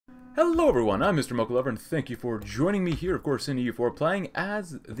Hello everyone, I'm Mr. Mocha Lover, and thank you for joining me here, of course, in EU4, playing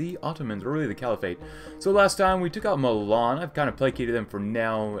as the Ottomans, or really the Caliphate. So last time we took out Milan. I've kind of placated them for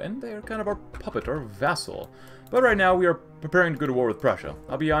now, and they're kind of our puppet, our vassal. But right now we are preparing to go to war with Prussia.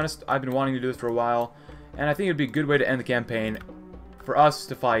 I'll be honest, I've been wanting to do this for a while, and I think it'd be a good way to end the campaign for us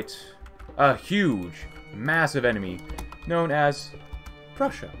to fight a huge, massive enemy known as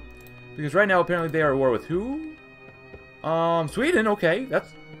Prussia. Because right now, apparently, they are at war with who? Sweden, okay,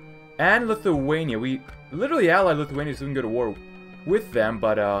 that's... And Lithuania. We literally allied Lithuania so we can go to war with them,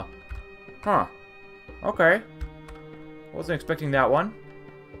 but, huh. Okay. Wasn't expecting that one.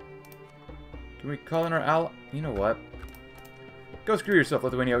 Can we call in our ally? You know what? Go screw yourself,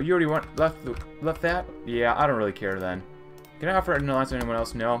 Lithuania. You already left that? Yeah, I don't really care then. Can I offer an alliance to anyone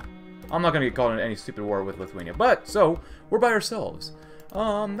else? No. I'm not gonna get called in any stupid war with Lithuania. But, so, we're by ourselves.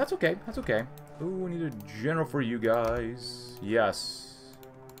 That's okay. That's okay. Ooh, we need a general for you guys. Yes.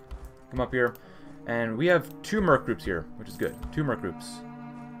 Come up here. And we have 2 merc groups here, which is good. 2 merc groups.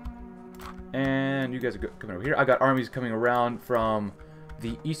 And you guys are coming over here. I got armies coming around from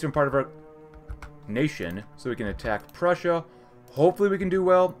the eastern part of our nation, so we can attack Prussia. Hopefully we can do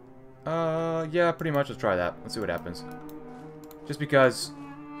well. Yeah, pretty much. Let's try that. Let's see what happens. Just because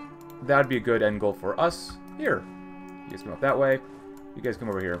that would be a good end goal for us. Here. You guys come up that way. You guys come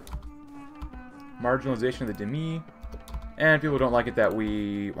over here. Marginalization of the demi. And people don't like it that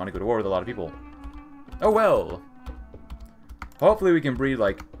we want to go to war with a lot of people. Oh well. Hopefully we can breed,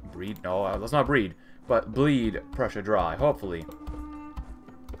 like... Breed? No, let's not breed. But bleed Prussia dry. Hopefully.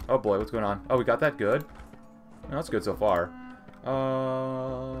 Oh boy, what's going on? Oh, we got that? Good. No, that's good so far.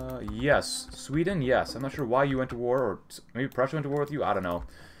 Yes. Sweden? Yes. I'm not sure why you went to war, or maybe Prussia went to war with you? I don't know.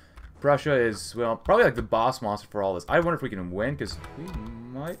 Prussia is, well, probably like the boss monster for all this. I wonder if we can win, because we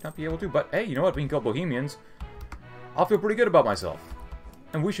might not be able to. But hey, you know what? We can kill Bohemians. I'll feel pretty good about myself.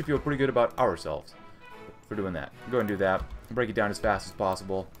 And we should feel pretty good about ourselves for doing that. Go ahead and do that. Break it down as fast as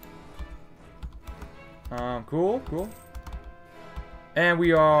possible. Cool. And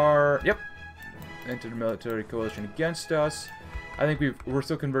we are... Yep. Entered a military coalition against us. I think we're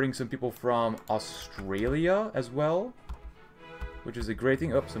still converting some people from Australia as well. Which is a great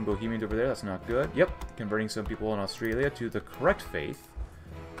thing. Oh, some Bohemians over there. That's not good. Yep. Converting some people in Australia to the correct faith.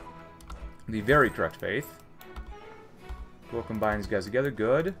 The very correct faith. We'll combine these guys together.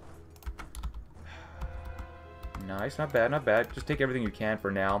 Good. Nice. Not bad, not bad. Just take everything you can for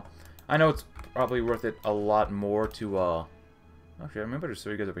now. I know it's probably worth it a lot more to, Actually, I remember to show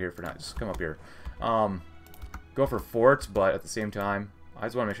you guys over here for now. Just come up here. Go for forts, but at the same time, I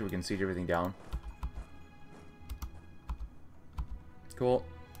just want to make sure we can siege everything down. Cool.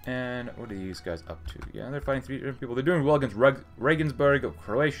 And what are these guys up to? Yeah, they're fighting 3 different people. They're doing well against Regensburg,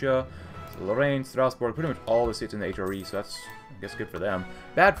 Croatia, Lorraine, Strasbourg, pretty much all the states in the HRE, so that's, I guess, good for them.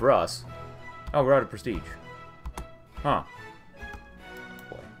 Bad for us. Oh, we're out of prestige. Huh.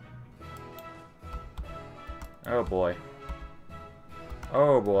 Oh, boy.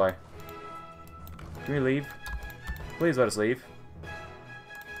 Oh, boy. Can we leave? Please let us leave.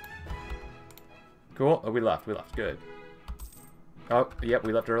 Cool. Oh, we left. We left. Good. Oh, yep,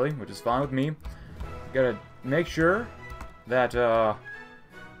 we left early, which is fine with me. Gotta make sure that,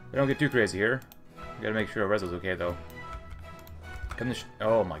 they don't get too crazy here. Gotta make sure Rezo's okay, though.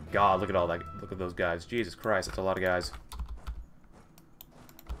 Oh my god, look at all that. Look at those guys. Jesus Christ, that's a lot of guys.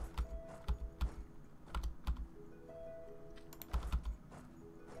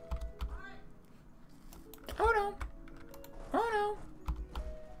 Oh no. Oh no.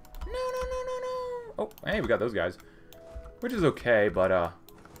 No. Oh, hey, we got those guys. Which is okay, but, No.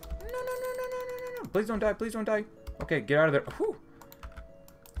 Please don't die, please don't die. Okay, get out of there. Whew.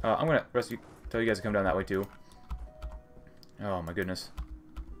 I'm gonna tell you guys to come down that way too. Oh my goodness.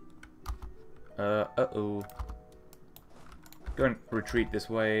 Uh-oh. Go and retreat this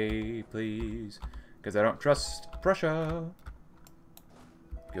way, please. Because I don't trust Prussia.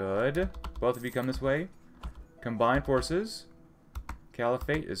 Good. Both of you come this way. Combine forces.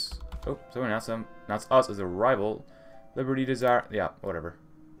 Caliphate is... Oh, someone announced us as a rival. Liberty Desire... Yeah, whatever.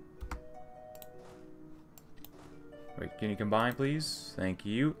 Wait, can you combine, please? Thank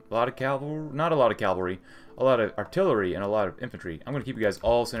you. A lot of cavalry... Not a lot of cavalry. A lot of artillery and a lot of infantry. I'm going to keep you guys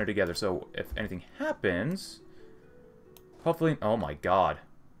all centered together, so if anything happens... Hopefully... Oh my god.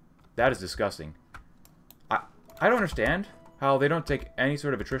 That is disgusting. I don't understand how they don't take any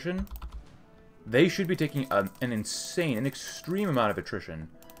sort of attrition. They should be taking an insane, an extreme amount of attrition.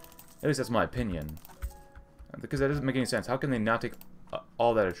 At least that's my opinion. Because that doesn't make any sense. How can they not take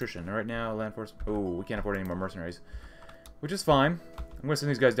all that attrition? Right now, land force... Oh, we can't afford any more mercenaries. Which is fine. I'm going to send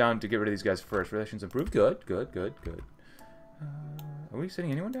these guys down to get rid of these guys first. Relations improved. Good. we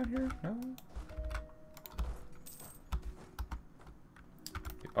sending anyone down here? No?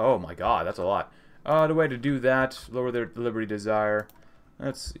 Oh my god, that's a lot. The way to do that, lower their liberty desire.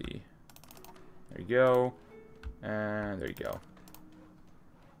 Let's see. There you go. And there you go.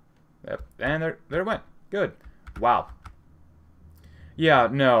 Yep. And there it went. Good. Wow. Yeah,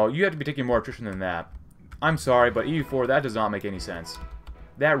 no, you have to be taking more attrition than that. I'm sorry, but EU4, that does not make any sense.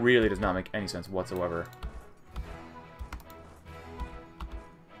 That really does not make any sense whatsoever.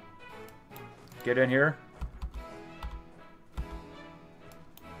 Get in here.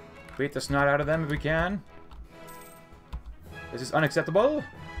 Beat the snot out of them if we can. This is unacceptable.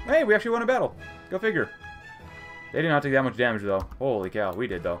 Hey, we actually won a battle. Go figure. They did not take that much damage, though. Holy cow, we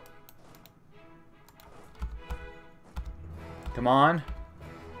did, though. Come on.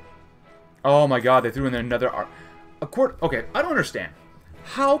 Oh my god, they threw in another okay, I don't understand.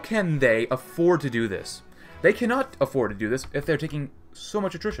 How can they afford to do this? They cannot afford to do this if they're taking so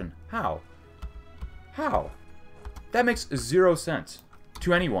much attrition. How? How? That makes 0 sense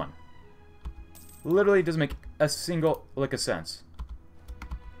to anyone. Literally doesn't make a single lick of sense.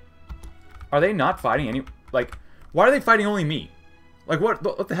 Are they not fighting any... Like, why are they fighting only me? Like,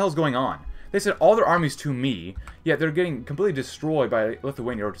 what the hell's going on? They sent all their armies to me, yet they're getting completely destroyed by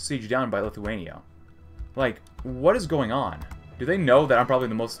Lithuania, or sieged down by Lithuania. Like, what is going on? Do they know that I'm probably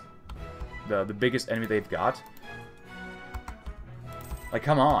the biggest enemy they've got? Like,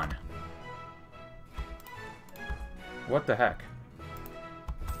 come on. What the heck?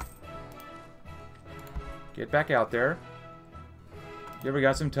 Get back out there. You ever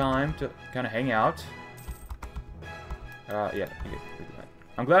got some time to kind of hang out? Yeah.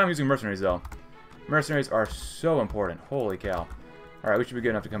 I'm glad I'm using mercenaries, though. Mercenaries are so important. Holy cow. Alright, we should be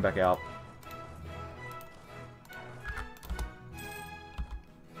good enough to come back out.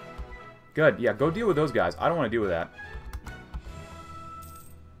 Good. Yeah, go deal with those guys. I don't want to deal with that.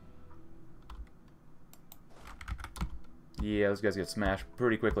 Yeah, those guys get smashed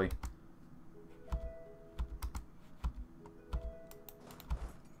pretty quickly.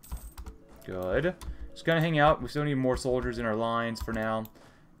 Good. Just gonna hang out. We still need more soldiers in our lines for now.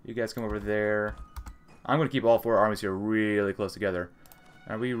 You guys come over there. I'm gonna keep all 4 armies here really close together.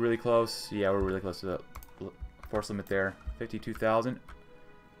 Are we really close? Yeah, we're really close to the force limit there. 52,000.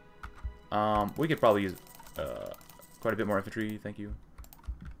 We could probably use quite a bit more infantry. Thank you.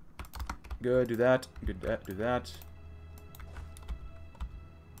 Good. Do that. Good. Do that.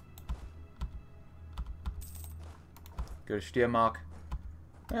 Go to Steiermark.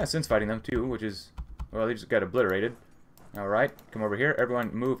 Yeah, Sin's fighting them too, which is... Well, they just got obliterated. Alright, come over here.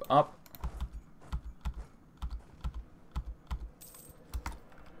 Everyone move up.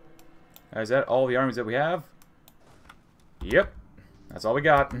 Is that all the armies that we have? Yep. That's all we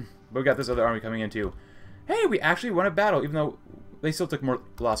got. But we got this other army coming in too. Hey, we actually won a battle, even though they still took more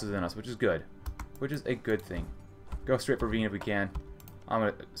losses than us, which is good. Which is a good thing. Go straight for Wien if we can. I'm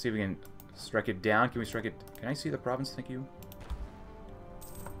going to see if we can strike it down. Can we strike it? Can I see the province? Thank you.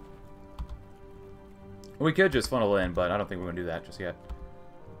 We could just funnel in, but I don't think we're going to do that just yet.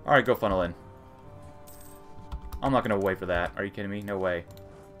 Alright, go funnel in. I'm not going to wait for that. Are you kidding me? No way.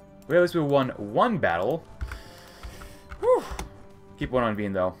 Well, at least we won 1 battle. Whew. Keep 1 on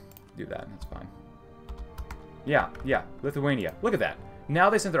Wien, though. Do that. That's fine. Yeah. Lithuania. Look at that. Now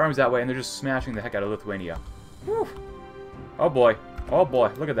they sent their armies that way, and they're just smashing the heck out of Lithuania. Whew. Oh, boy. Oh,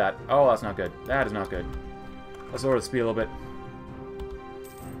 boy. Look at that. Oh, that's not good. That is not good. Let's lower the speed a little bit.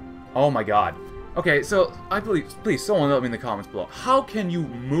 Oh, my God. Okay, so, please, someone let me in the comments below. How can you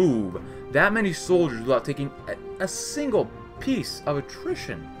move that many soldiers without taking a single piece of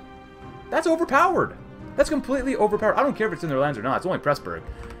attrition? That's overpowered. That's completely overpowered. I don't care if it's in their lands or not. It's only Pressburg.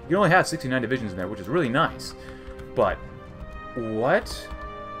 You only have 69 divisions in there, which is really nice. But, what?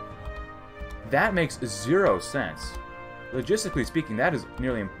 That makes 0 sense. Logistically speaking, that is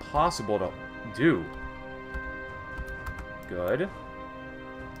nearly impossible to do. Good.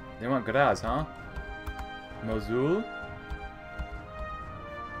 They want Graz, huh? Mosul.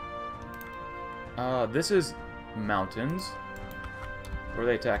 This is mountains. Where are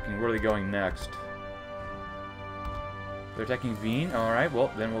they attacking? Where are they going next? They're attacking Wien. Alright,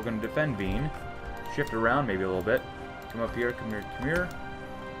 well, then we're going to defend Wien. Shift around maybe a little bit. Come up here, come here, come here.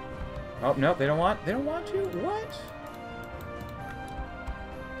 Oh, no, they don't want to? What?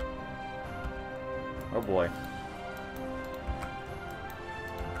 Oh, boy.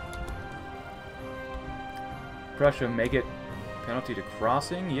 Prussia make it penalty to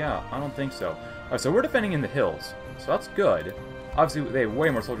crossing? Yeah, I don't think so. Alright, so we're defending in the hills. So that's good. Obviously, they have way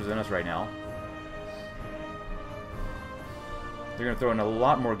more soldiers than us right now. They're going to throw in a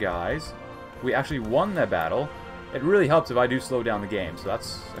lot more guys. We actually won that battle. It really helps if I do slow down the game, so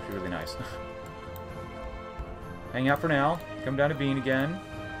that's actually really nice. Hang out for now. Come down to Bean again.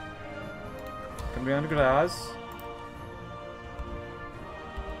 Come down to Graz.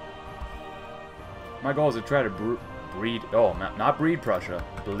 My goal is to try to breed... Oh, not breed Prussia.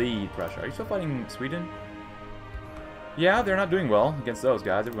 Bleed Prussia. Are you still fighting Sweden? Yeah, they're not doing well against those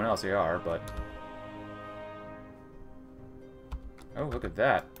guys. Everyone else they are, but... Oh, look at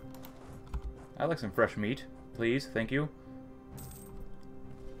that. I'd like some fresh meat. Please, thank you.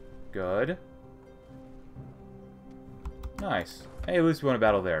 Good. Nice. Hey, at least we won a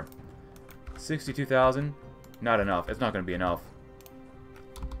battle there. 62,000. Not enough. It's not going to be enough.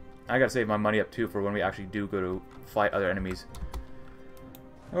 I gotta save my money up, too, for when we actually do go to fight other enemies.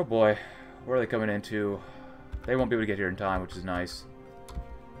 Oh, boy. Where are they coming into? They won't be able to get here in time, which is nice.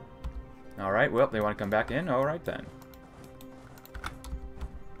 Alright, well, they want to come back in? Alright, then.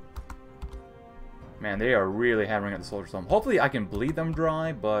 Man, they are really hammering at the soldiers home. Hopefully I can bleed them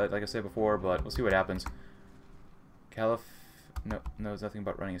dry, but like I said before, but we'll see what happens. No, knows nothing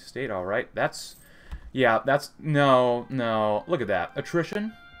about running a state. Alright, that's... Yeah, that's... No, no. Look at that.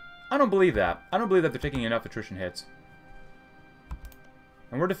 Attrition? I don't believe that. I don't believe that they're taking enough attrition hits.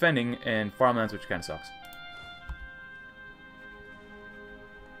 And we're defending in farmlands, which kind of sucks.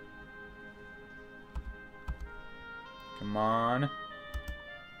 Come on.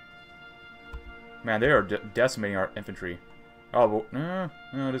 Man, they are decimating our infantry. Oh, well,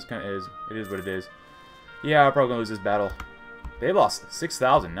 no, this kind of is. It is what it is. Yeah, I'm probably going to lose this battle. They lost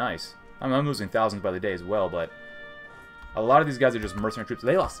 6,000. Nice. I'm losing thousands by the day as well, but a lot of these guys are just mercenary troops.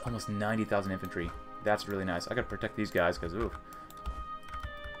 They lost almost 90,000 infantry. That's really nice. I got to protect these guys because, oof.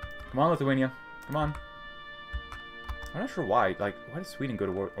 Come on, Lithuania. Come on. I'm not sure why. Like, why did Sweden go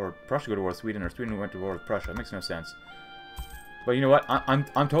to war, or Prussia go to war with Sweden, or Sweden went to war with Prussia? It makes no sense. But you know what? I'm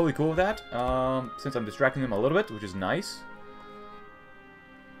totally cool with that. Since I'm distracting them a little bit, which is nice.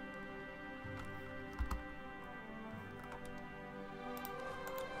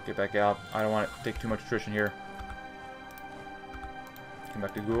 Get back out. I don't want to take too much attrition here. Come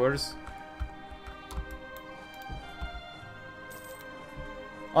back to Gurs.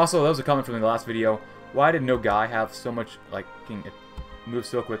 Also, that was a comment from the last video. Why did no guy have so much, like, can it move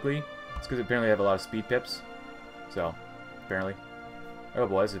so quickly? It's because apparently they have a lot of speed pips. So, apparently. Oh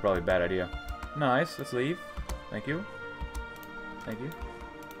boy, this is probably a bad idea. Nice, let's leave. Thank you. Thank you.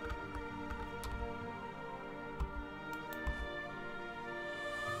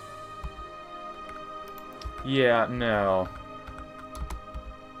 Yeah, no.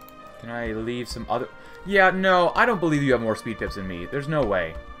 Can I leave some other... Yeah, no, I don't believe you have more speed pips than me. There's no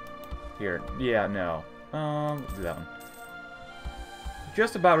way. Here, yeah, no. Let's do that one.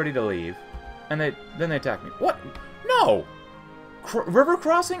 Just about ready to leave. And then they attack me. What? No! River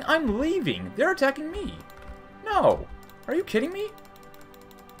crossing? I'm leaving. They're attacking me. No. Are you kidding me?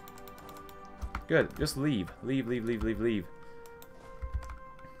 Good. Just leave. Leave, leave, leave, leave, leave.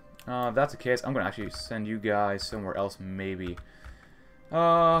 If that's the case, I'm going to actually send you guys somewhere else, maybe.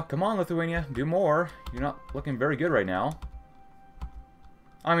 Come on, Lithuania. Do more. You're not looking very good right now.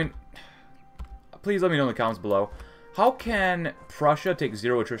 I mean, please let me know in the comments below. How can Prussia take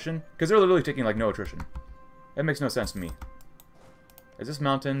 0 attrition? Because they're literally taking, like, no attrition. It makes no sense to me. Is this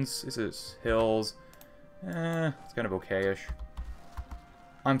mountains? This is hills. It's kind of okay-ish.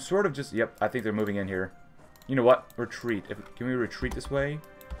 I'm sort of just... Yep, I think they're moving in here. You know what? Retreat. Can we retreat this way?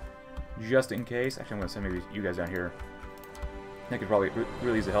 Just in case. Actually, I'm going to send maybe you guys down here. That could probably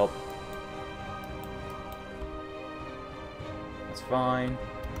really use the help. That's fine.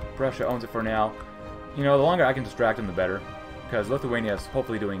 Prussia owns it for now. You know, the longer I can distract them, the better. Because Lithuania is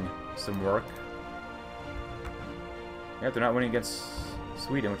hopefully doing some work. Yep, they're not winning against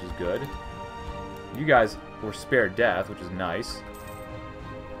Sweden, which is good. You guys were spared death, which is nice.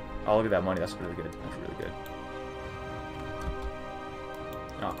 Oh, look at that money. That's really good. That's really good.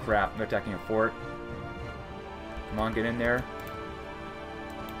 Oh, crap. They're attacking a fort. Come on, get in there.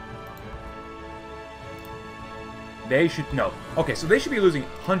 They should... No. Okay, so they should be losing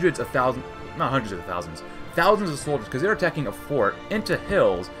hundreds of thousands... Not hundreds of thousands. Thousands of soldiers, because they're attacking a fort into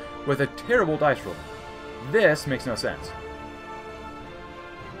hills with a terrible dice roll. This makes no sense.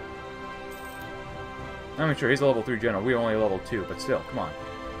 I'm sure he's a level 3 general. We're only level 2, but still, come on.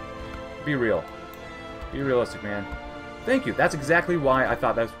 Be real. Be realistic, man. Thank you. That's exactly why I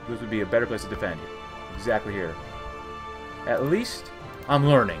thought this would be a better place to defend. Exactly here. At least I'm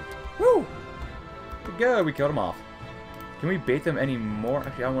learning. Woo! Good go. We killed him off. Can we bait them any more?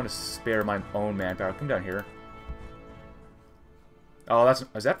 Actually, I want to spare my own manpower. Come down here. Oh, that's...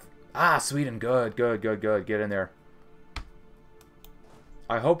 Is that... Ah, Sweden. Good, good, good, good. Get in there.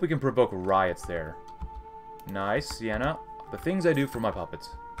 I hope we can provoke riots there. Nice, Sienna. The things I do for my puppets.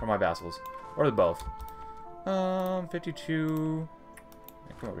 For my vassals. Or the both. 52...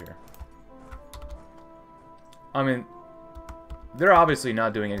 Yeah, come over here. I mean, they're obviously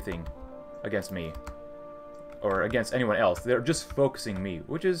not doing anything against me. Or against anyone else. They're just focusing me,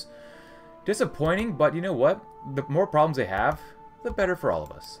 which is disappointing, but you know what? The more problems they have, the better for all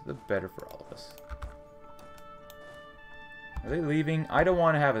of us. The better for all of us. Are they leaving? I don't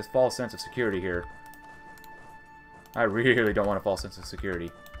want to have a false sense of security here. I really don't want a false sense of security.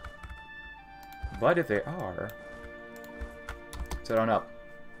 But if they are... Set on up.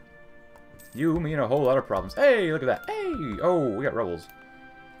 You mean a whole lot of problems. Hey, look at that. Hey! Oh, we got rebels.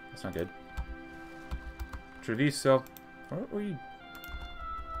 That's not good. Treviso. What were you...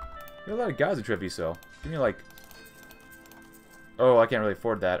 You have a lot of guys in Treviso. Give me like... Oh, I can't really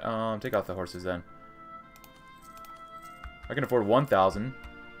afford that. Take off the horses then. I can afford 1,000.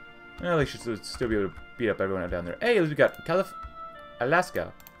 Well, they should still be able to beat up everyone down there. Hey, we got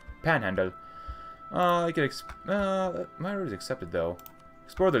Alaska. Panhandle. I could my order is accepted though.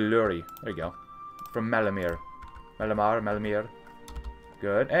 Explore the Luri. There you go. From Malamir. Malamir.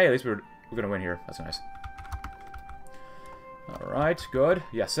 Good. Hey, at least we're gonna win here. That's nice. Alright, good.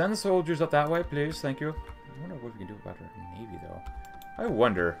 Yeah, send the soldiers up that way, please. Thank you. I wonder what we can do about our navy, though. I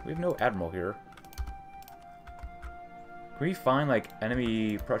wonder. We have no admiral here. Can we find, like,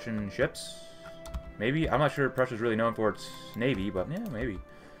 enemy Prussian ships? Maybe? I'm not sure Prussia's really known for its navy, but yeah, maybe.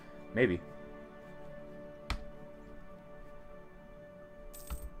 Maybe.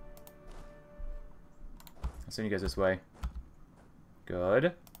 I'll send you guys this way.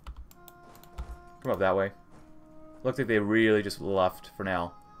 Good. Come up that way. Looks like they really just left for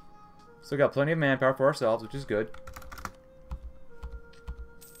now. Still got plenty of manpower for ourselves, which is good.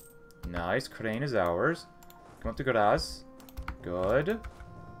 Nice. Crane is ours. Come up to Graz. Good.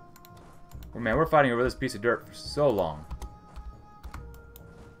 Oh, man, we're fighting over this piece of dirt for so long.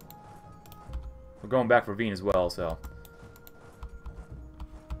 We're going back for Wien as well, so...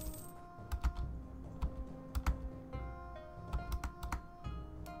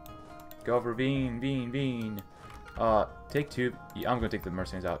 Go for Wien, Wien, Wien. Take two. Yeah, I'm gonna take the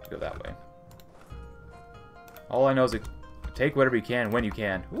mercenaries out to go that way. All I know is to take whatever you can when you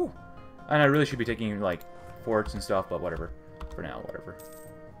can. Woo. And I really should be taking, like, forts and stuff, but whatever. For now, whatever.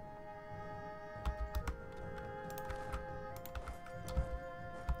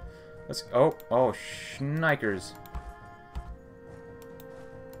 Let's... Oh, schnikers.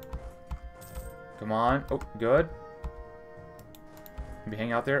 Come on. Oh, good. Maybe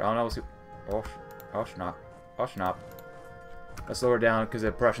hang out there. Oh, no, let's see. Oh, schnock. Oh, schnock. Let's slow her down, because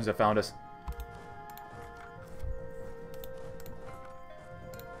the Prussians have found us.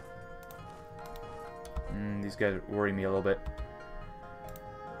 These guys worry me a little bit.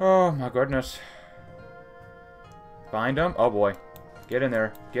 Oh, my goodness. Find them? Oh, boy. Get in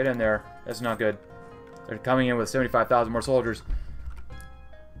there. Get in there. That's not good. They're coming in with 75,000 more soldiers.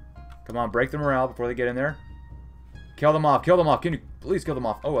 Come on, break the morale before they get in there. Kill them off. Kill them off. Can you please kill them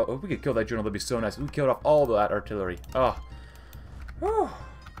off? Oh, if we could kill that general, that'd be so nice. We killed off all that artillery. Oh. Whew.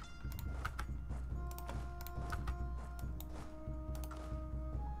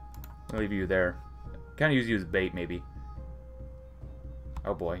 I'll leave you there. Kind of use you as bait, maybe.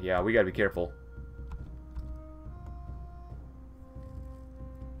 Oh boy, yeah, we gotta be careful.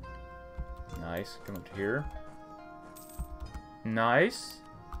 Nice. Come up to here. Nice.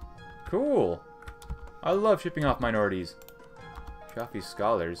 Cool. I love shipping off minorities. Trophy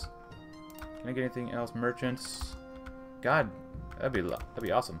scholars. Can I get anything else? Merchants. God, that'd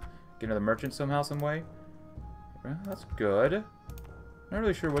be awesome. Get another merchant somehow, some way. Well, that's good. Not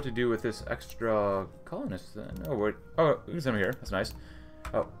really sure what to do with this extra colonist then. Oh, wait. Oh, we can send him here. That's nice.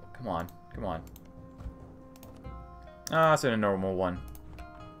 Oh, come on. Come on. Ah, it's a normal one.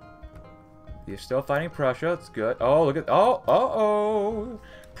 You're still fighting Prussia. That's good. Oh, look at... Oh, uh-oh.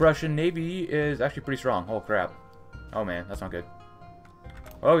 Prussian Navy is actually pretty strong. Oh, crap. Oh, man. That's not good.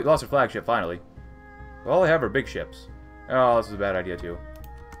 Oh, we lost our flagship, finally. Well, all they have are big ships. Oh, this is a bad idea, too.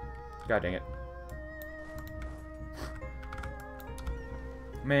 God dang it.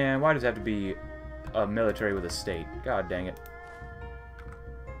 Man, why does it have to be a military with a state? God dang it.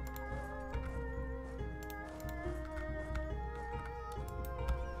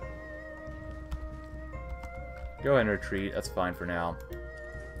 Go ahead and retreat. That's fine for now.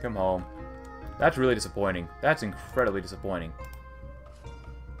 Come home. That's really disappointing. That's incredibly disappointing.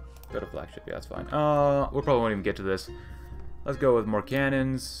 Go to flagship. Yeah, that's fine. We'll probably won't even get to this. Let's go with more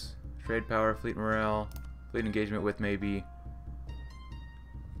cannons. Trade power, fleet morale. Fleet engagement with maybe...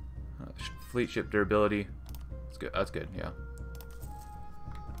 fleet ship durability. That's good. That's good, yeah.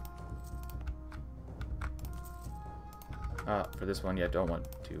 For this one, yeah, don't want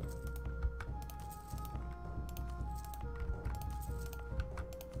to.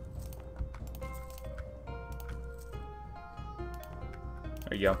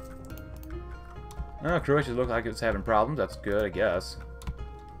 There you go. Oh, Croatia looked like it's having problems. That's good, I guess.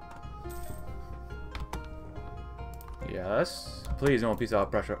 Yes. Please don't piece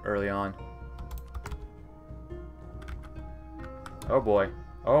out Prussia early on. Oh boy.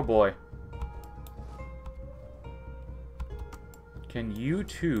 Oh boy. Can you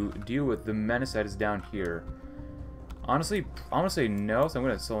two deal with the menace that is down here? Honestly, I'm gonna say no, so I'm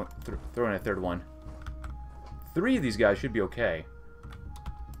gonna throw in a third one. 3 of these guys should be okay.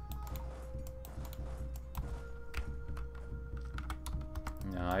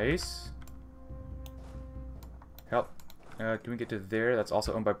 Nice. Help. Can we get to there? That's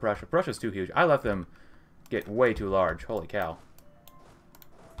also owned by Prussia. Prussia's too huge. I let them get way too large. Holy cow.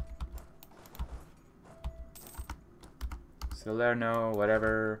 Salerno,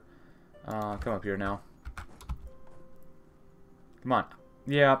 whatever. Come up here now. Come on.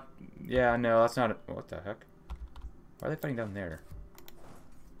 Yeah. Yeah, no, that's not... What the heck? Why are they fighting down there?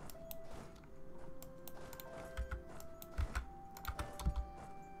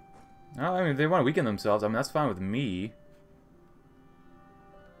 Oh, I mean, if they want to weaken themselves, I mean, that's fine with me.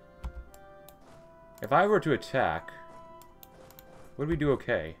 If I were to attack, would we do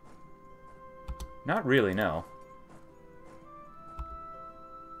okay? Not really, no.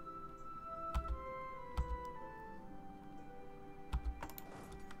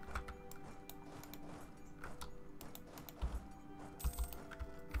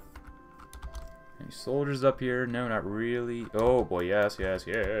 Any soldiers up here? No, not really. Oh boy, yes, yes,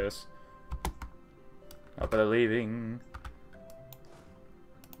 yes. Up, they're leaving.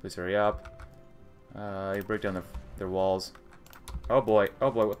 Please hurry up. You break down their walls. Oh boy,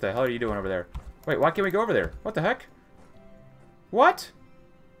 what the hell are you doing over there? Wait, why can't we go over there? What the heck? What?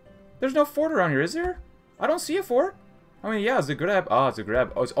 There's no fort around here, is there? I don't see a fort. I mean, yeah, Zagreb. Oh,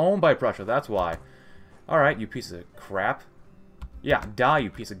 Zagreb. Oh, it's owned by Prussia, that's why. Alright, you piece of crap. Yeah, die,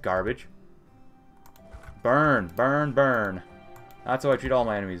 you piece of garbage. Burn, burn, burn. That's how I treat all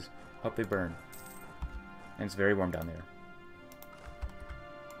my enemies. Hope they burn. And it's very warm down there.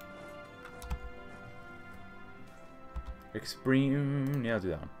 Extreme. Yeah, I'll do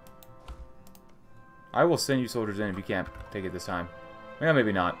that one. I will send you soldiers in if you can't take it this time. Well,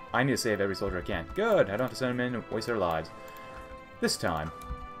 maybe not. I need to save every soldier I can. Good. I don't have to send them in and waste their lives. This time.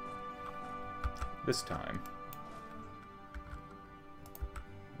 This time.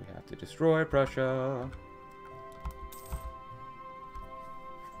 We have to destroy Prussia.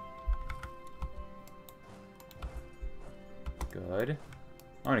 Good.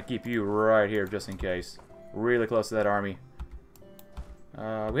 I'm gonna keep you right here just in case. Really close to that army.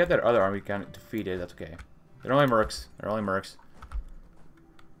 We had that other army kind of defeated. That's okay. They're only mercs. They're only mercs.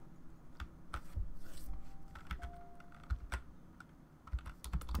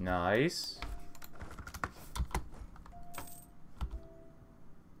 Nice.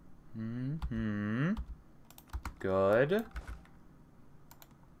 Good.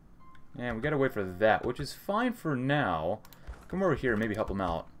 And we gotta wait for that, which is fine for now. Come over here and maybe help them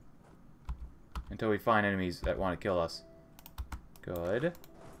out. Until we find enemies that want to kill us. Good.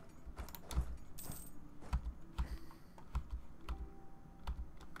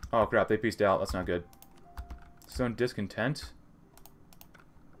 Oh crap, they pieced out. That's not good. Stone discontent.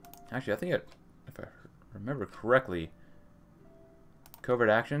 Actually, I think if I remember correctly, covert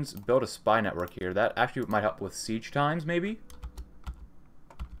actions, build a spy network here. That actually might help with siege times, maybe?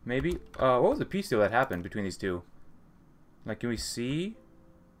 Maybe? What was the peace deal that happened between these two? Like, can we see?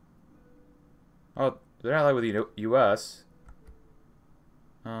 Oh, they're allied with the U.S.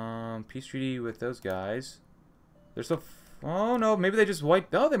 Peace treaty with those guys. They're still... Oh, no, maybe they just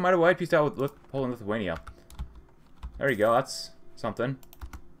wiped... Oh, they might have wiped peace out with Poland and Lithuania. There you go, that's something.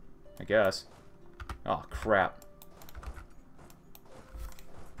 I guess. Oh, crap.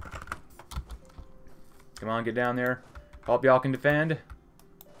 Come on, get down there. Hope y'all can defend.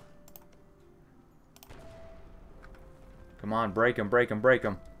 Come on, break them, break them, break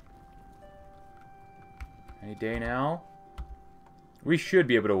them. Any day now. We should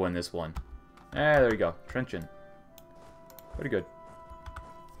be able to win this one. There we go. Trenchant. Pretty good.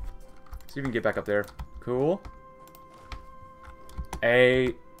 See if we can get back up there. Cool.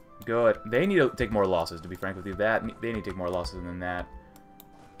 Good. They need to take more losses, to be frank with you. They need to take more losses than that.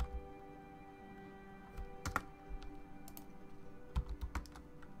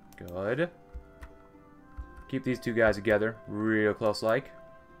 Good. Keep these two guys together, real close like.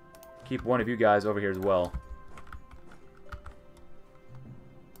 Keep one of you guys over here as well.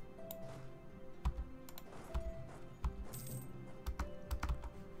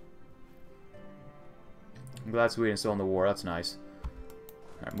 I'm glad Sweden's still in the war. That's nice.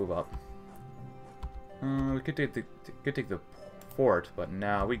 Alright, move up. We could take the fort, but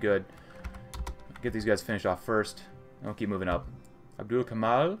nah, we good. Get these guys finished off first. I'll keep moving up. Abdul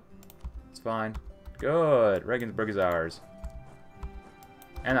Kamal. It's fine. Good. Regensburg is ours.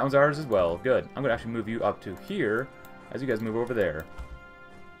 And that one's ours as well. Good. I'm going to actually move you up to here as you guys move over there.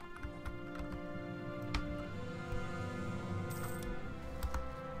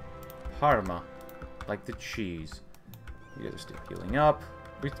 Parma. Like the cheese. You guys are still healing up.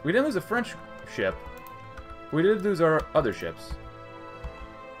 We didn't lose a French ship. We did lose our other ships.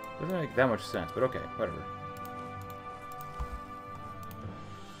 Doesn't make that much sense, but okay, whatever.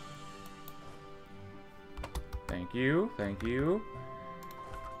 Thank you, thank you.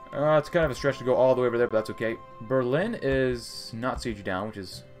 It's kind of a stretch to go all the way over there, but that's okay. Berlin is not sieged down, which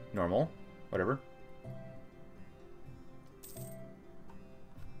is normal. Whatever.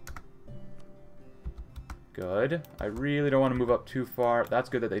 Good. I really don't want to move up too far. That's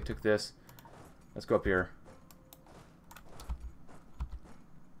good that they took this. Let's go up here.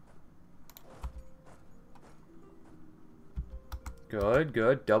 Good,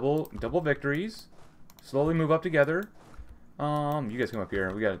 good. Double victories. Slowly move up together. You guys come up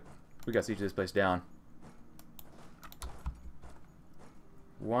here. We got siege this place down.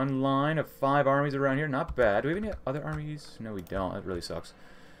 One line of 5 armies around here. Not bad. Do we have any other armies? No, we don't. That really sucks.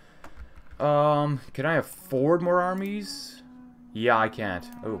 Can I afford more armies? Yeah, I can't.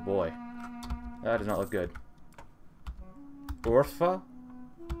 Oh boy. That does not look good. Orfa?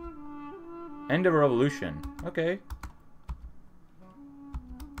 End of a revolution. Okay.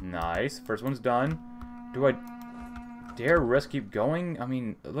 Nice. First one's done. Do I dare risk keep going? I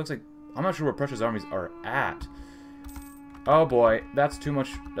mean, it looks like I'm not sure where Prussia's armies are at. Oh boy, that's too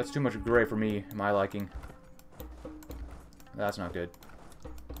much gray for me, my liking. That's not good.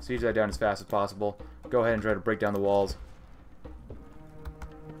 Siege that down as fast as possible. Go ahead and try to break down the walls.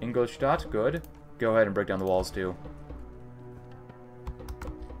 Ingolstadt, good. Go ahead and break down the walls too.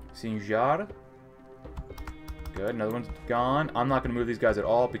 Sinjar. Good, another one's gone. I'm not going to move these guys at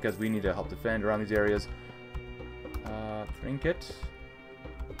all because we need to help defend around these areas. Trinket.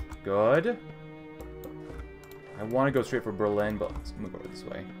 Good. I want to go straight for Berlin, but let's move over this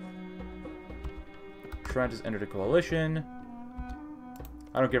way. Trent has entered a coalition.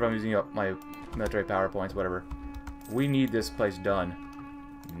 I don't care if I'm using up my military power points, whatever. We need this place done.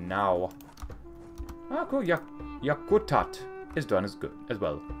 Now. Oh, cool. Yakutat is done as good as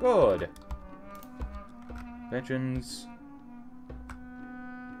well. Good. Conventions.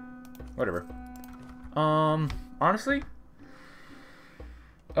 Whatever. Honestly?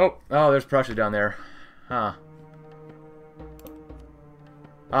 Oh, there's Prussia down there. Huh.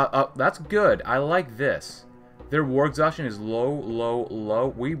 That's good. I like this. Their war exhaustion is low, low,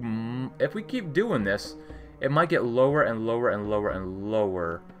 low. If we keep doing this, it might get lower and lower and lower and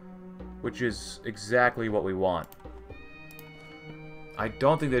lower, which is exactly what we want. I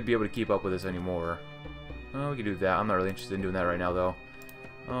don't think they'd be able to keep up with this anymore. Oh, we could do that. I'm not really interested in doing that right now, though.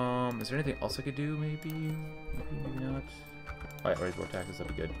 Is there anything else I could do, maybe? Maybe not. Alright, raise more taxes,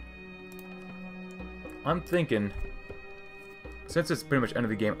 that'd be good. I'm thinking, since it's pretty much end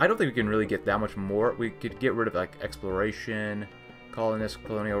of the game, I don't think we can really get that much more. We could get rid of, like, exploration, colonist,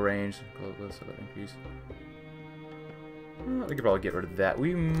 colonial range, increase. We could probably get rid of that.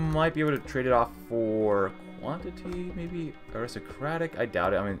 We might be able to trade it off for quantity, maybe? Aristocratic? I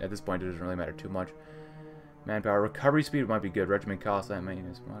doubt it. I mean, at this point, it doesn't really matter too much. Manpower. Recovery speed might be good. Regiment cost, line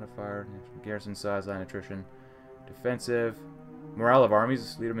maintenance modifier. Garrison size, line attrition. Defensive. Morale of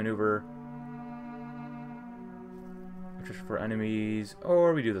armies. Leader maneuver. Attrition for enemies.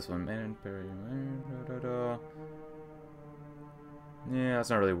 Or we do this one. Yeah, that's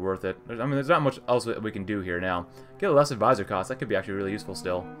not really worth it. I mean, there's not much else that we can do here now. Get a less advisor cost. That could be actually really useful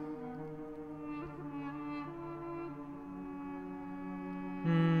still.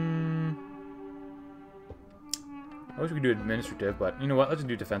 I wish we could do administrative, but you know what? Let's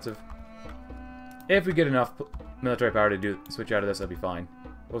do defensive. If we get enough military power to switch out of this, that'd be fine.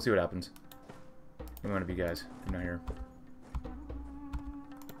 We'll see what happens. Come on, you guys. Come down here.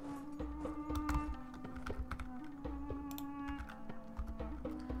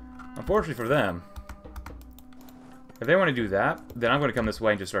 Unfortunately for them, if they want to do that, then I'm going to come this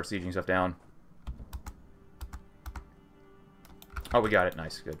way and just start sieging stuff down. Oh, we got it.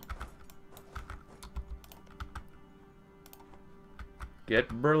 Nice. Good. Get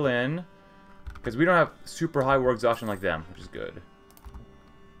Berlin. Because we don't have super high war exhaustion like them, which is good.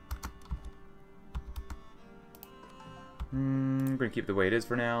 We're going to keep it the way it is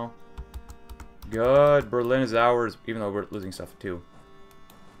for now. Good. Berlin is ours, even though we're losing stuff too.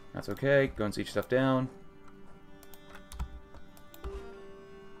 That's okay. Go and siege stuff down.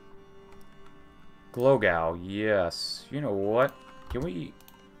 Glogau, yes. You know what? Can we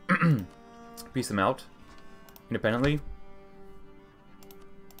piece them out independently?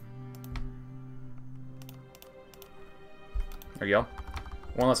 There you go.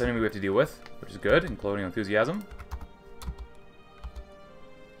 One less enemy we have to deal with, which is good, and colonial enthusiasm.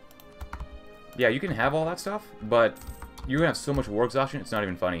 Yeah, you can have all that stuff, but you're gonna have so much war exhaustion, it's not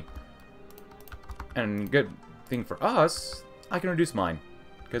even funny. And good thing for us, I can reduce mine.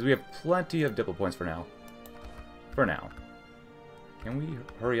 Because we have plenty of diplo points for now. For now. Can we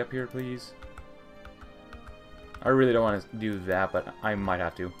hurry up here, please? I really don't want to do that, but I might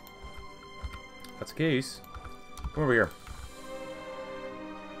have to. If that's the case, come over here.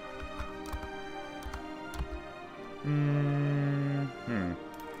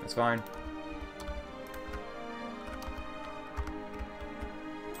 That's fine.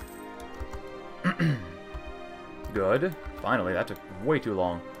 Good. Finally, that took way too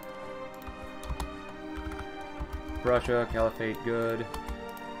long. Prussia, Caliphate, good.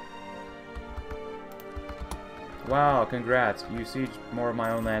 Wow, congrats. You sieged more of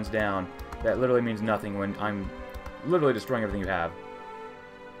my own lands down. That literally means nothing when I'm literally destroying everything you have.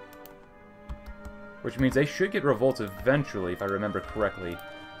 Which means they should get revolts eventually, if I remember correctly.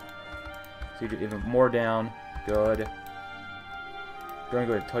 Siege it even more down. Good. Going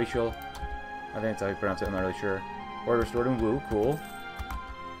to go to Teuchel. I think that's how you pronounce it, I'm not really sure. Order restored in Wu, cool.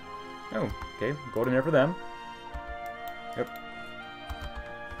 Oh, okay, golden air for them. Yep.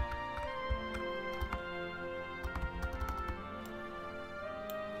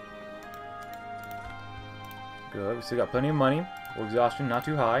 Good, we still got plenty of money. War exhaustion, not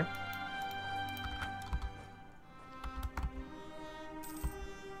too high.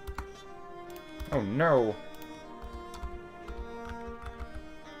 Oh no!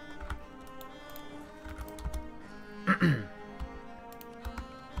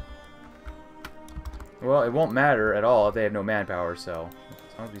 Well, it won't matter at all if they have no manpower, so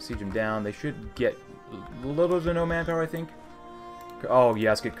as long as we siege them down, they should get little to no manpower, I think. Oh,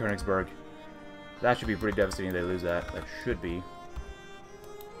 yes, get Königsberg. That should be pretty devastating if they lose that. That should be.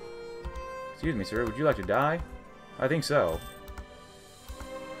 Excuse me, sir. Would you like to die? I think so.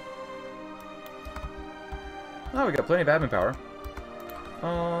 Oh, we got plenty of admin power.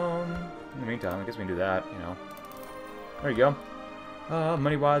 In the meantime, I guess we can do that, you know. There you go.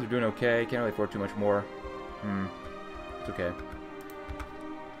 Money-wise, we're doing okay. Can't really afford too much more. It's okay.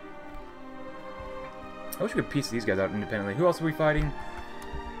 I wish we could piece these guys out independently. Who else are we fighting?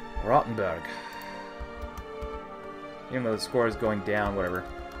 Rottenburg. Even though the score is going down, whatever.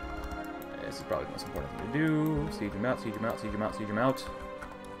 This is probably the most important thing to do. Siege them out, siege them out, siege them out, siege them out.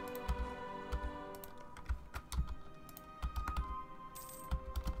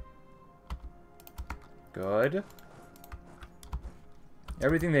 Good.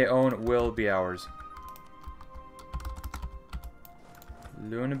 Everything they own will be ours.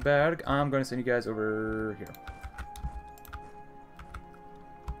 Lüneburg, I'm going to send you guys over here.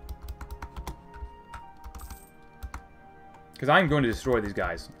 Because I'm going to destroy these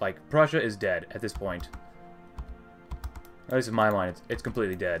guys. Like, Prussia is dead at this point. At least in my mind, it's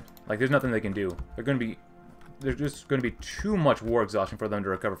completely dead. Like, there's nothing they can do. There's just going to be too much war exhaustion for them to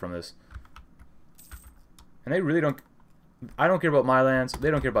recover from this. And they really don't... I don't care about my lands. They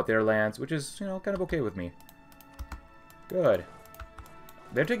don't care about their lands, which is, you know, kind of okay with me. Good.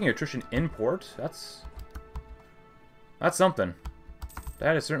 They're taking attrition in port. That's something.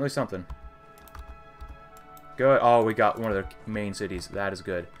 That is certainly something. Good. Oh, we got one of their main cities. That is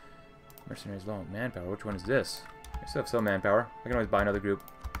good. Mercenaries low manpower. Which one is this? I still have some manpower. I can always buy another group.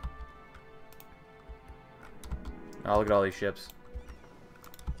 Oh, look at all these ships.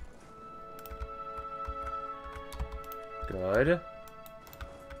 Good.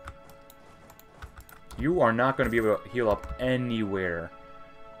 You are not going to be able to heal up anywhere.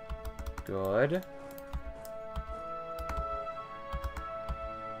 Good.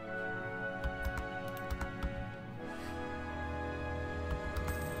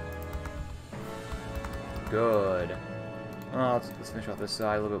 Good. Oh, let's finish off this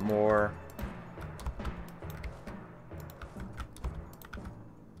side a little bit more.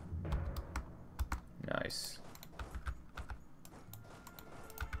 Nice.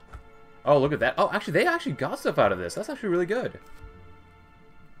 Oh, look at that. Oh, actually, they actually got stuff out of this. That's actually really good.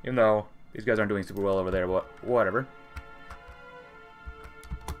 Even though these guys aren't doing super well over there, but whatever.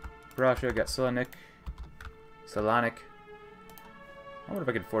 Prussia got Selanik. I wonder if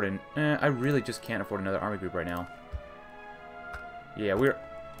I could afford I really just can't afford another army group right now. Yeah, we're...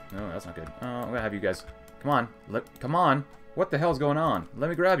 No, that's not good. I'm gonna have you guys... Come on. Come on. What the hell's going on? Let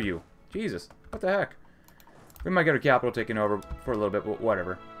me grab you. Jesus. What the heck? We might get our capital taken over for a little bit, but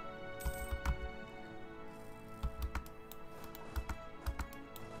whatever.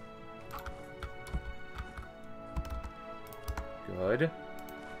 Good.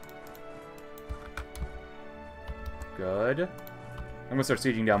 Good. I'm gonna start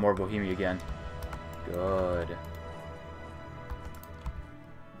sieging down more Bohemia again. Good.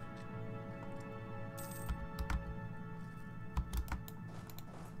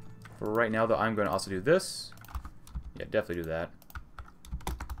 For right now, though, I'm going to also do this. Yeah, definitely do that.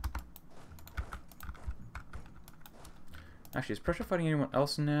 Actually, is Prussia fighting anyone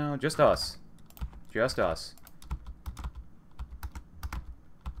else now? Just us. Just us.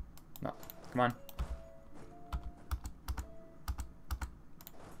 No, come on.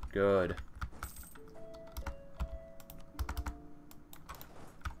 Good.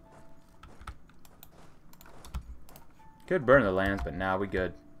 Could burn the lands, but now we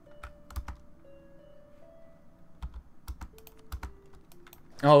good.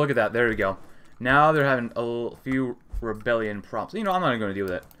 Oh, look at that. There we go. Now they're having a few rebellion prompts. You know, I'm not going to deal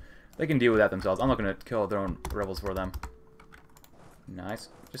with it. They can deal with that themselves. I'm not going to kill their own rebels for them. Nice.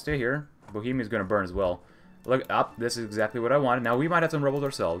 Just stay here. Bohemia's going to burn as well. Look up. This is exactly what I wanted. Now, we might have some rebels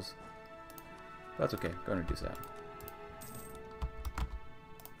ourselves. That's okay. Go ahead and do that.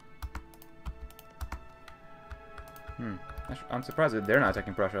 I'm surprised that they're not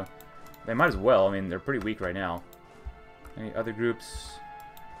attacking Prussia. They might as well. I mean, they're pretty weak right now. Any other groups?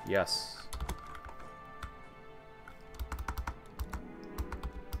 Yes.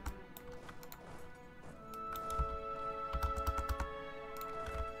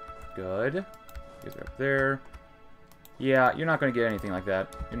 Good. You guys are up there. Yeah, you're not going to get anything like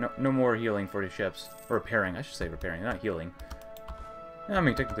that. No more healing for the ships. Or repairing. I should say repairing. They're not healing. I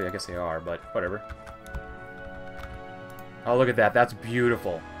mean, technically, I guess they are, but whatever. Oh, look at that. That's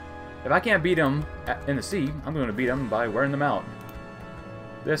beautiful. If I can't beat them in the sea, I'm going to beat them by wearing them out.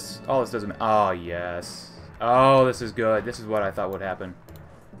 All this doesn't... Oh, yes. Oh, this is good. This is what I thought would happen.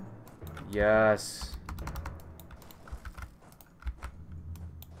 Yes.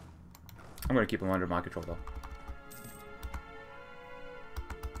 I'm going to keep them under my control, though.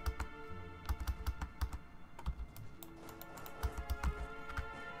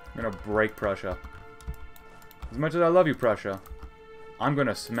 I'm going to break Prussia. As much as I love you, Prussia, I'm going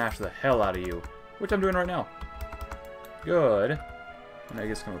to smash the hell out of you. Which I'm doing right now. Good. And I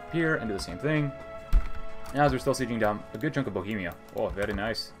guess come up here and do the same thing. Now as we're still sieging down a good chunk of Bohemia. Oh, very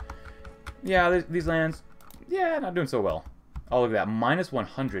nice. Yeah, these lands, yeah, not doing so well. Oh, look at that. Minus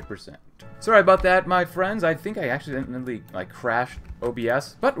 100%. Sorry about that, my friends. I think I accidentally, crashed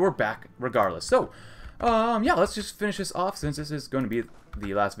OBS. But we're back regardless. So, yeah, let's just finish this off since this is going to be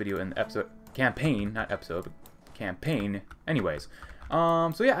the last video in the episode. Campaign, not episode, but campaign. Anyways.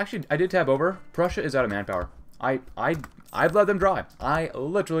 So yeah, actually, I did tab over. Prussia is out of manpower. I've let them dry. I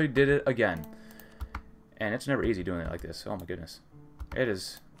literally did it again. And it's never easy doing it like this. Oh my goodness. It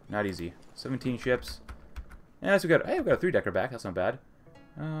is not easy. 17 ships. Yes, we got a 3-decker back. That's not bad.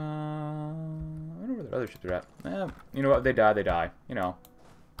 I wonder where the other ships are at. You know what? They die, they die. You know.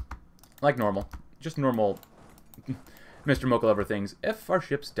 Like normal. Just normal Mr. Mocha Lover things. If our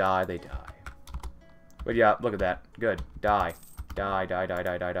ships die, they die. But yeah, look at that. Good. Die. Die, die, die,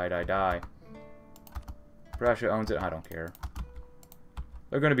 die, die, die, die, die. Prussia owns it. I don't care.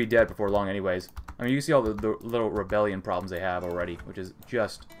 They're going to be dead before long anyways. I mean, you see all the little rebellion problems they have already, which is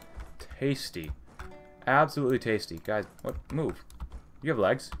just tasty. Absolutely tasty. Guys, what? Move. You have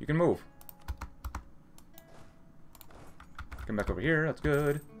legs. You can move. Come back over here. That's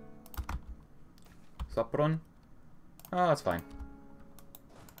good. Sopron. Oh, that's fine.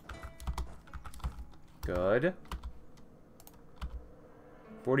 Good.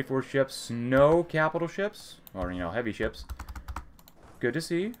 44 ships. No capital ships. Or, you know, heavy ships. Good to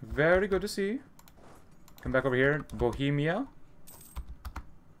see. Very good to see. Come back over here. Bohemia.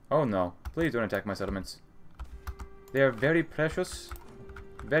 Oh, no. Please don't attack my settlements. They are very precious.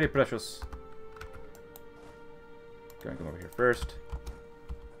 Very precious. Going to come over here first.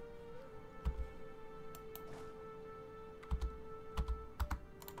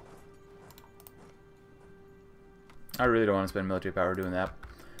 I really don't want to spend military power doing that.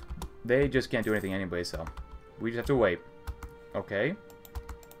 They just can't do anything anyway, so we just have to wait. Okay.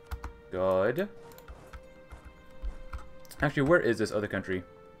 Good. Actually, where is this other country?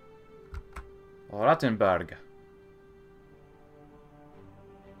 Rottenburg.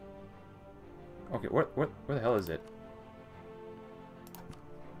 Okay, where the hell is it?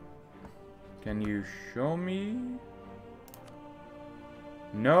 Can you show me?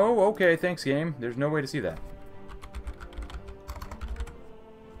 No? Okay, thanks, game. There's no way to see that.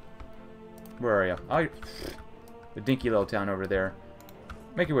 Where are you? The dinky little town over there.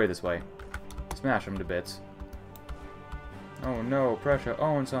 Make your way this way. Smash them to bits. Oh no, Prussia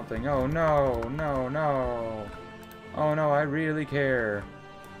owns something. Oh no, no, no. Oh no, I really care.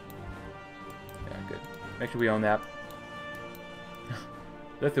 Yeah, good. Make sure we own that.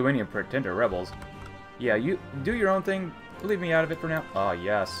 Lithuanian pretender rebels. Yeah, you do your own thing. Leave me out of it for now. Ah,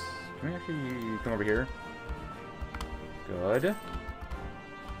 yes. Can we actually come over here? Good.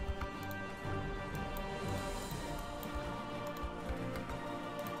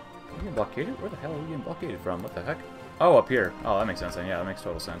 You getting blockaded? Where the hell are we getting blockaded from? What the heck? Oh, up here. Oh, that makes sense then. Yeah, that makes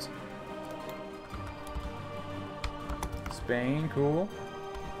total sense. Spain, cool.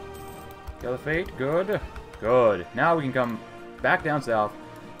 Caliphate, good. Good. Now we can come back down south,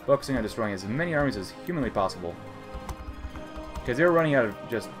 focusing on destroying as many armies as humanly possible. Because they're running out of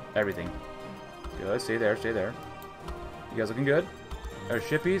just everything. Good, stay there, stay there. You guys looking good? Our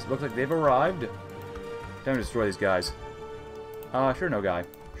shippies, looks like they've arrived. Time to destroy these guys. Sure, no guy.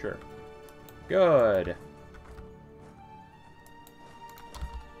 Sure. Good.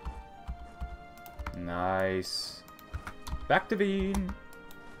 Nice. Back to Bean.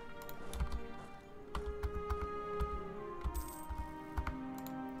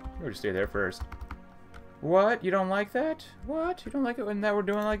 We'll just stay there first. What? You don't like that? What? You don't like it when that we're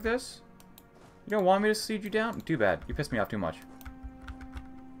doing like this? You don't want me to siege you down? Too bad. You pissed me off too much.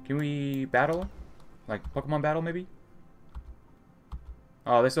 Can we battle? Like Pokemon battle, maybe?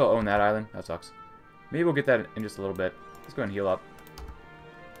 Oh, they still own that island. That sucks. Maybe we'll get that in just a little bit. Let's go ahead and heal up.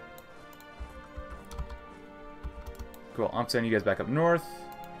 Cool. I'm sending you guys back up north.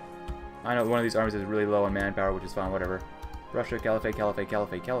 I know one of these armies is really low on manpower, which is fine. Whatever. Russia, Caliphate, Caliphate,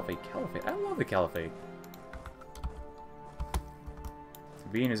 Caliphate, Caliphate, Caliphate. I love the Caliphate.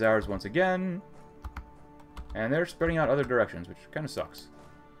 Bean is ours once again. And they're spreading out other directions, which kind of sucks.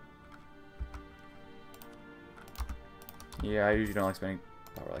 Yeah, I usually don't like spending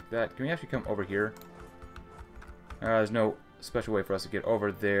power like that. Can we actually come over here? There's no special way for us to get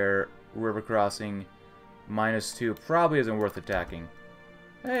over there. River crossing. -2 probably isn't worth attacking.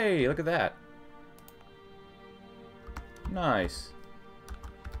 Hey, look at that. Nice.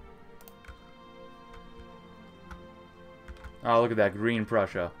 Oh, look at that. Green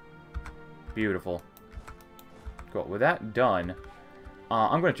Prussia. Beautiful. Cool. With that done,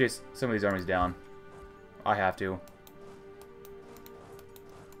 I'm going to chase some of these armies down. I have to.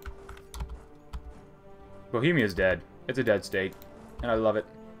 Bohemia's dead. It's a dead state. And I love it.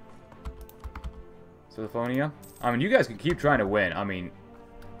 Symphonia. I mean, you guys can keep trying to win. I mean,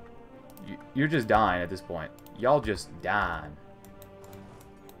 you're just dying at this point. Y'all just dying.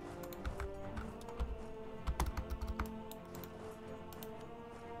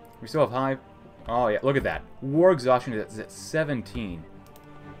 We still have high... Oh, yeah. Look at that. War exhaustion is at 17.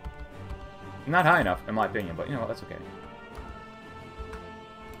 Not high enough, in my opinion, but you know what? That's okay.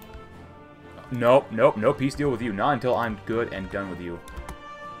 Nope, nope, no peace deal with you. Not until I'm good and done with you.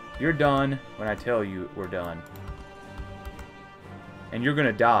 You're done when I tell you we're done. And you're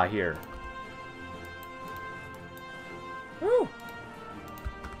gonna die here. Woo!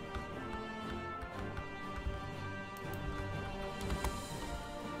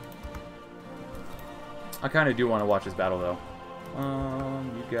 I kind of do want to watch this battle, though.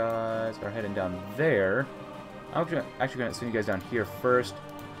 You guys are heading down there. I'm actually going to send you guys down here first.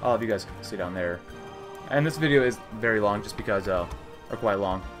 I'll have you guys stay down there. And this video is very long, just because, or quite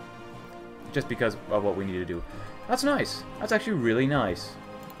long. Just because of what we need to do. That's nice. That's actually really nice.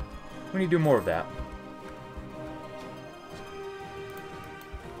 We need to do more of that.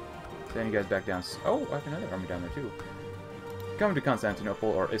 Send you guys back down. Oh, I have another army down there, too. Come to Constantinople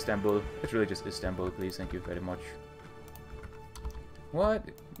or Istanbul. It's really just Istanbul, please. Thank you very much. What?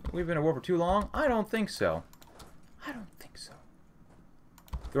 We've been at war for too long? I don't think so. I don't think so.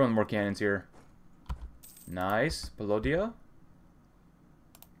 Throw in more cannons here. Nice. Pelodia.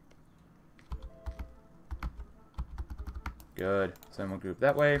 Good. Send one group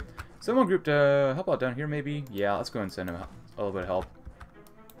that way. Send one group to help out down here, maybe? Yeah, let's go and send them a little bit of help.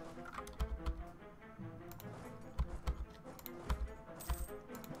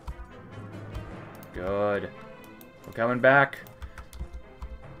 Good. We're coming back.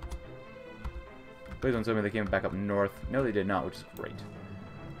 Please don't tell me they came back up north. No, they did not, which is great.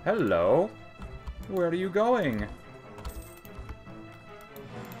 Hello. Where are you going?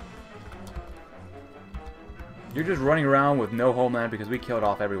 You're just running around with no homeland because we killed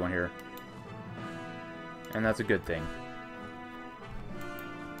off everyone here. And that's a good thing.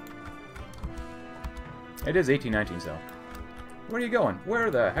 It is 1819, so. Where are you going? Where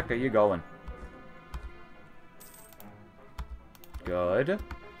the heck are you going? Good.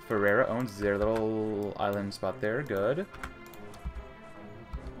 Ferreira owns their little island spot there. Good.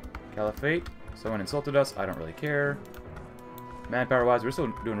 Caliphate. Someone insulted us. I don't really care. Manpower-wise, we're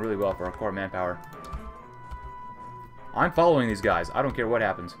still doing really well for our core manpower. I'm following these guys. I don't care what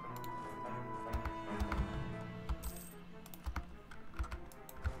happens.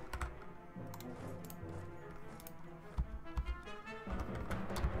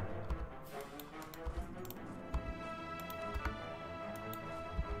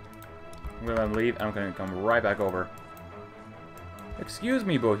 I'm gonna let him leave, and I'm gonna come right back over. Excuse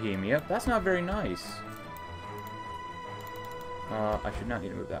me, Bohemia. That's not very nice. I should not need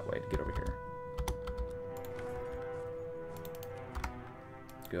to move that way to get over here.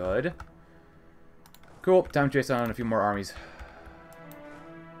 Good. Cool. Time to chase on a few more armies.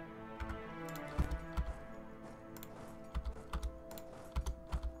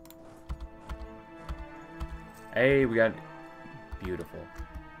 Hey, we got... Beautiful.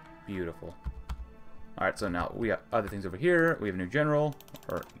 Beautiful. Alright, so now we got other things over here. We have a new general.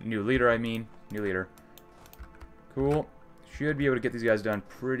 Or new leader, I mean. New leader. Cool. Should be able to get these guys done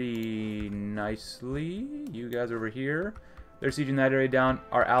pretty nicely. You guys over here. They're sieging that area down.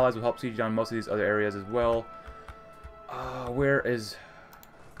 Our allies will help siege down most of these other areas as well. Where is...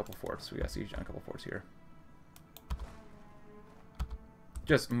 A couple forts. We got siege down a couple forts here.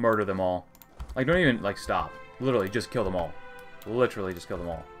 Just murder them all. Like, don't even, like, stop. Literally, just kill them all. Literally, just kill them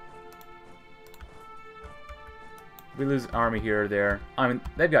all. We lose army here or there. I mean,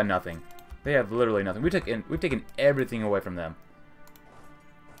 they've got nothing. They have literally nothing. We've taken everything away from them.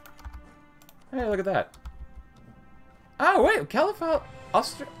 Hey, look at that. Oh, wait, Caliphate,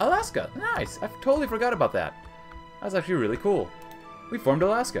 Alaska. Nice. I totally forgot about that. That's actually really cool. We formed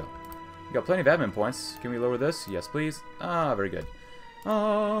Alaska. We got plenty of admin points. Can we lower this? Yes, please. Ah, very good. What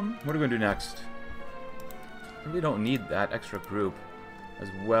are we going to do next? Really don't need that extra group as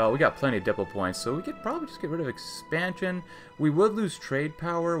well. We got plenty of diplo points, so we could probably just get rid of expansion. We would lose trade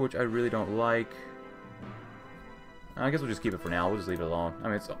power, which I really don't like. I guess we'll just keep it for now. We'll just leave it alone. I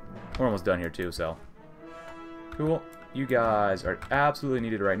mean, we're almost done here too, so. Cool. You guys are absolutely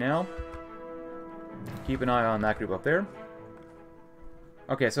needed right now. Keep an eye on that group up there.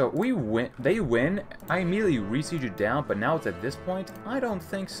 Okay, so we win. They win. I immediately re-siege it down, but now it's at this point? I don't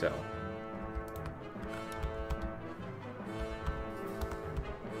think so.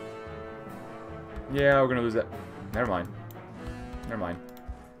 Yeah, we're gonna lose that. Never mind. Never mind.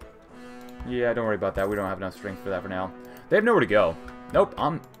 Yeah, don't worry about that. We don't have enough strength for that for now. They have nowhere to go. Nope,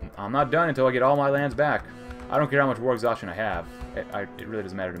 I'm not done until I get all my lands back. I don't care how much war exhaustion I have. It really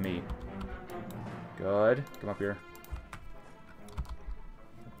doesn't matter to me. Good. Come up here.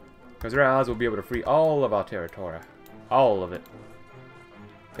 Because our allies will be able to free all of our territory. All of it.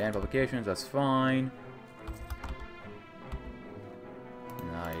 Ban publications, that's fine.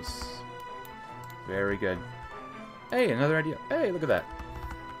 Nice. Very good. Hey, another idea. Hey, look at that.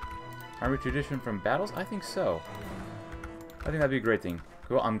 Army tradition from battles? I think so. I think that'd be a great thing.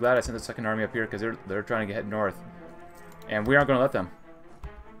 Cool. I'm glad I sent the second army up here because they're trying to get north. And we aren't going to let them.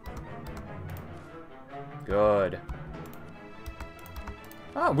 Good.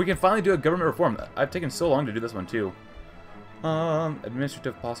 Ah, we can finally do a government reform. I've taken so long to do this one too.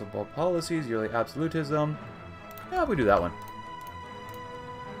 Administrative possible policies, yearly absolutism. Yeah, we do that one.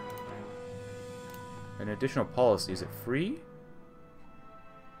 An additional policy, is it free?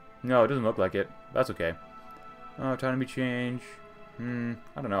 No, it doesn't look like it. That's okay. Autonomy change.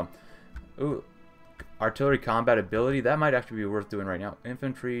 I don't know. Ooh, artillery combat ability. That might actually be worth doing right now.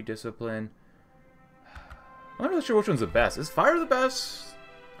 Infantry, discipline. I'm not really sure which one's the best. Is fire the best?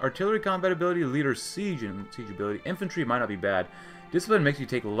 Artillery combat ability, leader siege and siege ability. Infantry might not be bad. Discipline makes you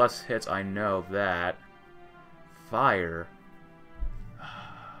take less hits. I know that. Fire.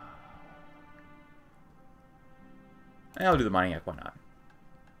 I'll do the mining act. Why not?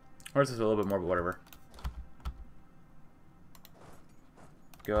 Or is this a little bit more, but whatever.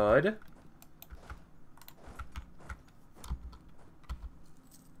 Good.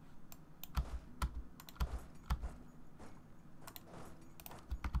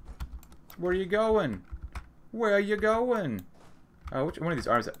 Where are you going? Where are you going? Oh, which one of these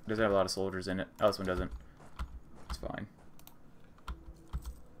armies doesn't have a lot of soldiers in it? Oh, this one doesn't. It's fine.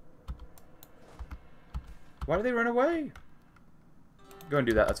 Why do they run away? Go and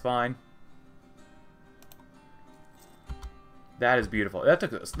do that. That's fine. That is beautiful. That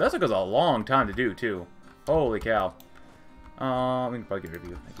took us a long time to do too. Holy cow. We can probably get a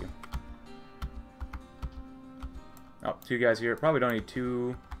review. Thank you. Oh, two guys here. Probably don't need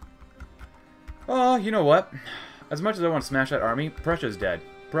two. Oh, you know what? As much as I want to smash that army, Prussia's dead.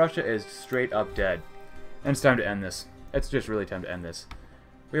 Prussia is straight up dead. And it's time to end this. It's just really time to end this.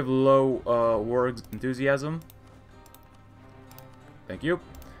 We have low war enthusiasm. Thank you.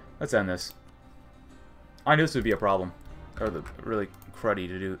 Let's end this. I knew this would be a problem. Or really cruddy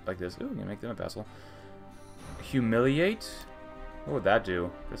to do like this. Ooh, I'm gonna make them a vassal. Humiliate? What would that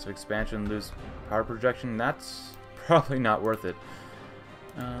do? Aggressive expansion, lose power projection? That's probably not worth it.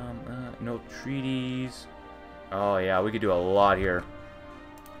 No treaties. Oh yeah, we could do a lot here.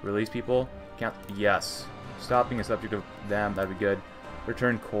 Release people? Can't. Yes. Stopping a subject of them, that'd be good.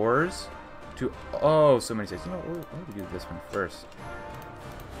 Return cores to. Oh, so many states. You know, why don't we do this one first?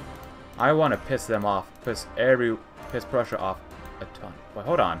 I want to piss them off. Piss Prussia off a ton. Wait,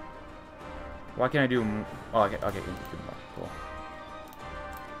 hold on. Why can't I do? Oh, okay, give them more. Cool.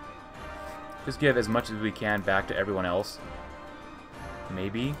 Just give as much as we can back to everyone else.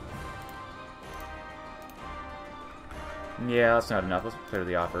 Maybe. Yeah, that's not enough. Let's clear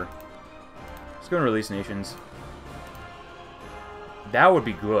the offer. Let's go and release nations. That would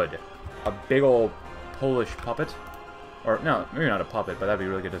be good. A big old Polish puppet. Or, no, maybe not a puppet, but that'd be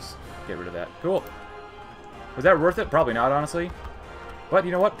really good to just get rid of that. Cool. Was that worth it? Probably not, honestly. But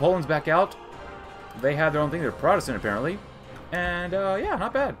you know what? Poland's back out. They had their own thing. They're Protestant, apparently. And, yeah,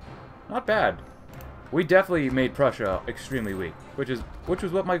 not bad. Not bad. We definitely made Prussia extremely weak, which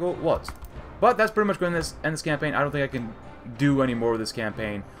was what my goal was. But that's pretty much going to end this campaign. I don't think I can do any more with this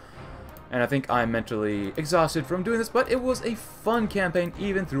campaign. And I think I'm mentally exhausted from doing this, but it was a fun campaign,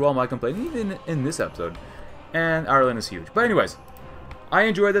 even through all my complaining, even in this episode. And Ireland is huge. But anyways, I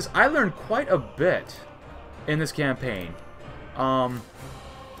enjoyed this. I learned quite a bit in this campaign.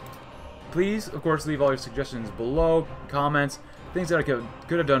 Please, of course, leave all your suggestions below, comments, things that I could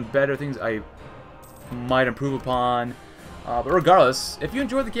have done better, things I might improve upon. But regardless, if you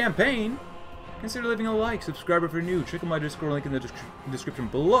enjoyed the campaign, consider leaving a like, subscribe if you're new, check out my Discord link in the description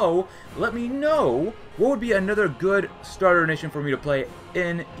below. Let me know what would be another good starter nation for me to play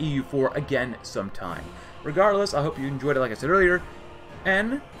in EU4 again sometime. Regardless, I hope you enjoyed it like I said earlier,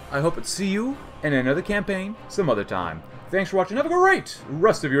 and I hope to see you in another campaign some other time. Thanks for watching, have a great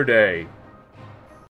rest of your day.